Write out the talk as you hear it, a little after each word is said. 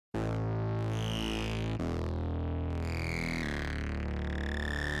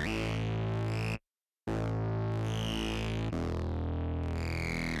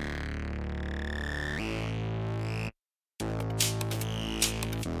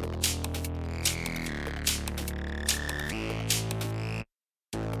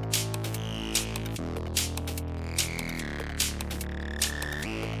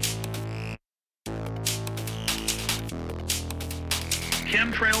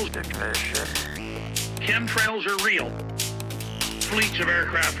Chemtrails. Chemtrails are real. Fleets of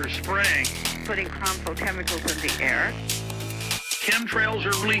aircraft are spraying. Putting harmful chemicals in the air. Chemtrails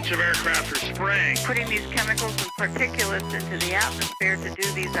are fleets of aircraft are spraying. Putting these chemicals and particulates into the atmosphere to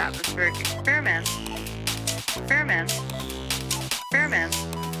do these atmospheric experiments. Experiments. Experiments.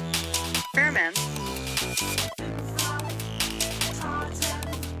 Experiments.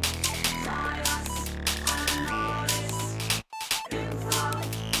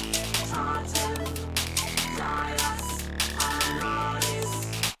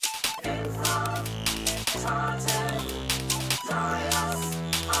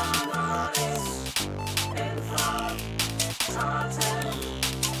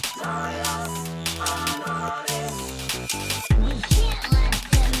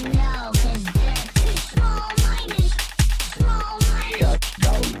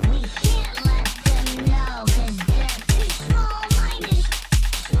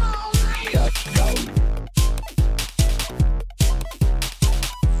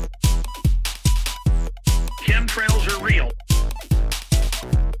 Chemtrails are real.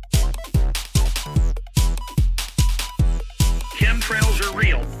 Chemtrails are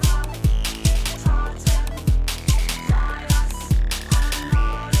real.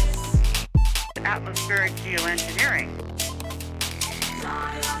 Atmospheric geoengineering.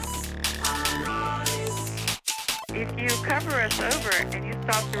 If you cover us over and you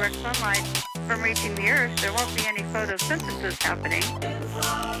stop direct sunlight from reaching the earth, there won't be any photosynthesis happening.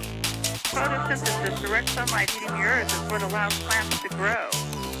 Photosynthesis, direct sunlight hitting the earth, is what allows plants to grow.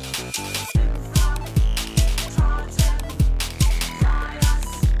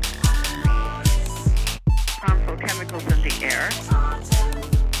 Harmful chemicals in the air.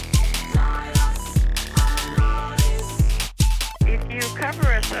 If you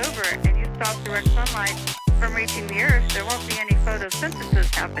cover us over and you stop direct sunlight from reaching the earth, there won't be any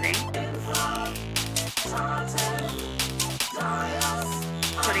photosynthesis happening.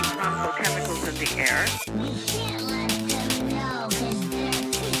 Putting harmful chemicals in the air. We can't let them know, 'cause they're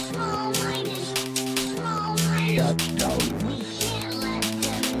too small-minded. Small-minded. We can't let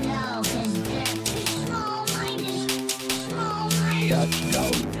them know, 'cause they're too small-minded. Small-minded.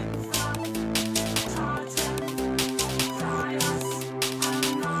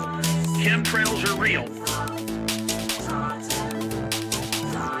 Chemtrails are real.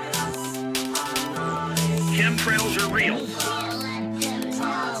 Chemtrails are real.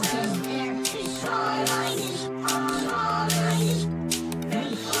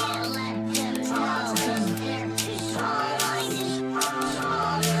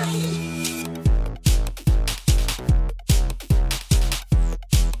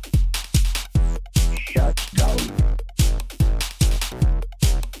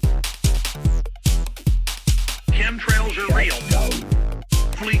 Chemtrails are real.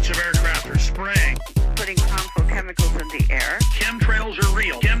 Fleets of aircraft are spraying. Putting harmful chemicals in the air. Chemtrails are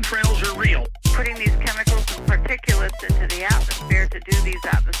real. Chemtrails are real. Putting these chemicals and particulates into the atmosphere to do these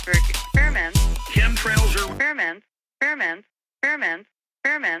atmospheric experiments. Chemtrails are Experiments. Experiments. Experiments.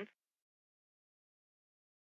 Experiments.